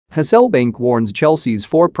Hasselbaink warns Chelsea's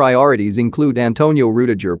 4 priorities include Antonio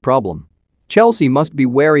Rudiger problem. Chelsea must be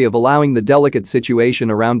wary of allowing the delicate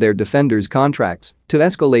situation around their defenders' contracts to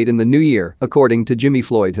escalate in the new year, according to Jimmy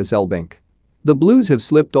Floyd Hasselbaink. The Blues have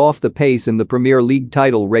slipped off the pace in the Premier League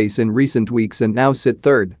title race in recent weeks and now sit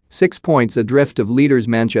third, 6 points adrift of leaders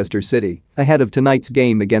Manchester City, ahead of tonight's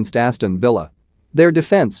game against Aston Villa. Their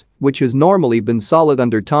defense, which has normally been solid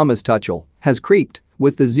under Thomas Tuchel, has creaked,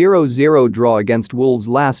 with the 0-0 draw against Wolves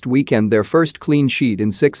last weekend their first clean sheet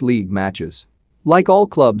in 6 league matches. Like all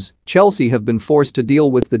clubs, Chelsea have been forced to deal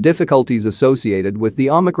with the difficulties associated with the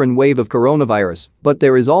Omicron wave of coronavirus, but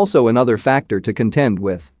there is also another factor to contend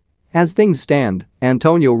with. As things stand,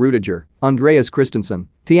 Antonio Rudiger, Andreas Christensen,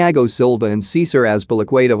 Thiago Silva and Cesar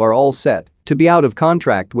Azpilicueta are all set to be out of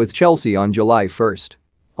contract with Chelsea on July 1.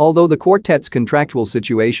 Although the quartet's contractual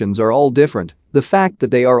situations are all different, the fact that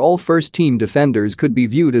they are all first-team defenders could be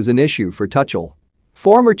viewed as an issue for Tuchel.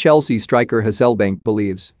 Former Chelsea striker Hasselbaink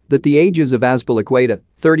believes that the ages of Azpilicueta,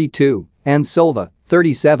 32, and Silva,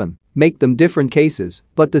 37, make them different cases,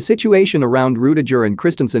 but the situation around Rudiger and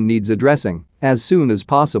Christensen needs addressing as soon as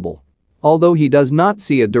possible. Although he does not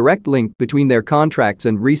see a direct link between their contracts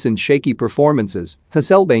and recent shaky performances,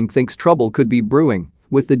 Hasselbaink thinks trouble could be brewing,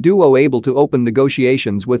 with the duo able to open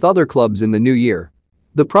negotiations with other clubs in the new year.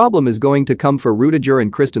 The problem is going to come for Rudiger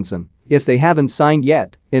and Christensen if they haven't signed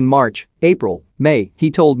yet in March, April, May,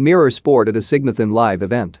 he told Mirror Sport at a Signathan Live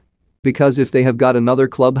event. Because if they have got another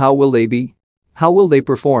club, how will they be? How will they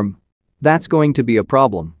perform? That's going to be a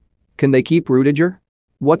problem. Can they keep Rudiger?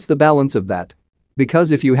 What's the balance of that?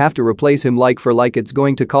 Because if you have to replace him like for like, it's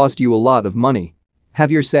going to cost you a lot of money.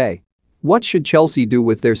 Have your say. What should Chelsea do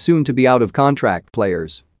with their soon-to-be out-of-contract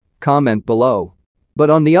players? Comment below.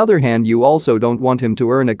 But on the other hand, you also don't want him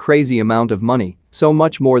to earn a crazy amount of money, so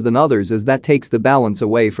much more than others, as that takes the balance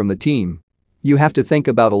away from the team. You have to think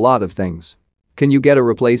about a lot of things. Can you get a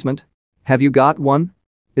replacement? Have you got one?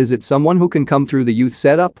 Is it someone who can come through the youth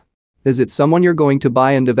setup? Is it someone you're going to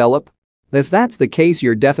buy and develop? If that's the case,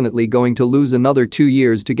 you're definitely going to lose another 2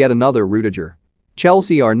 years to get another Rudiger.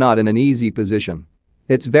 Chelsea are not in an easy position.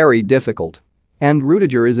 It's very difficult. And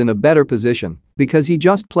Rudiger is in a better position because he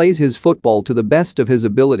just plays his football to the best of his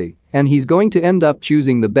ability, and he's going to end up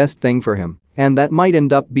choosing the best thing for him, and that might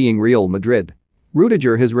end up being Real Madrid.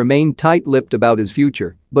 Rudiger has remained tight-lipped about his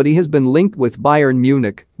future, but he has been linked with Bayern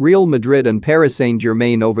Munich, Real Madrid and Paris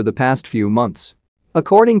Saint-Germain over the past few months.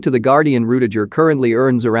 According to The Guardian, Rudiger currently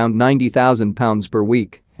earns around £90,000 per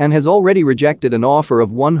week and has already rejected an offer of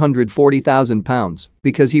 £140,000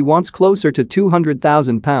 because he wants closer to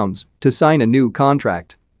 £200,000 to sign a new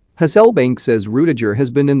contract. Hasselbaink says Rudiger has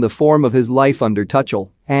been in the form of his life under Tuchel,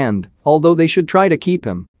 and, although they should try to keep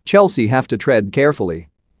him, Chelsea have to tread carefully.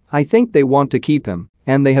 I think they want to keep him,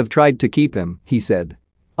 and they have tried to keep him, he said.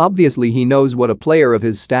 Obviously he knows what a player of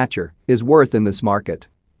his stature is worth in this market.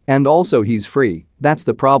 And also he's free, that's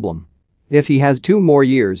the problem. If he has 2 more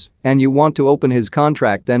years and you want to open his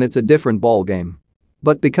contract, then it's a different ballgame.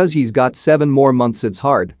 But because he's got 7 more months, it's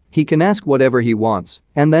hard. He can ask whatever he wants,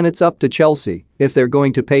 and then it's up to Chelsea if they're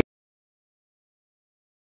going to pay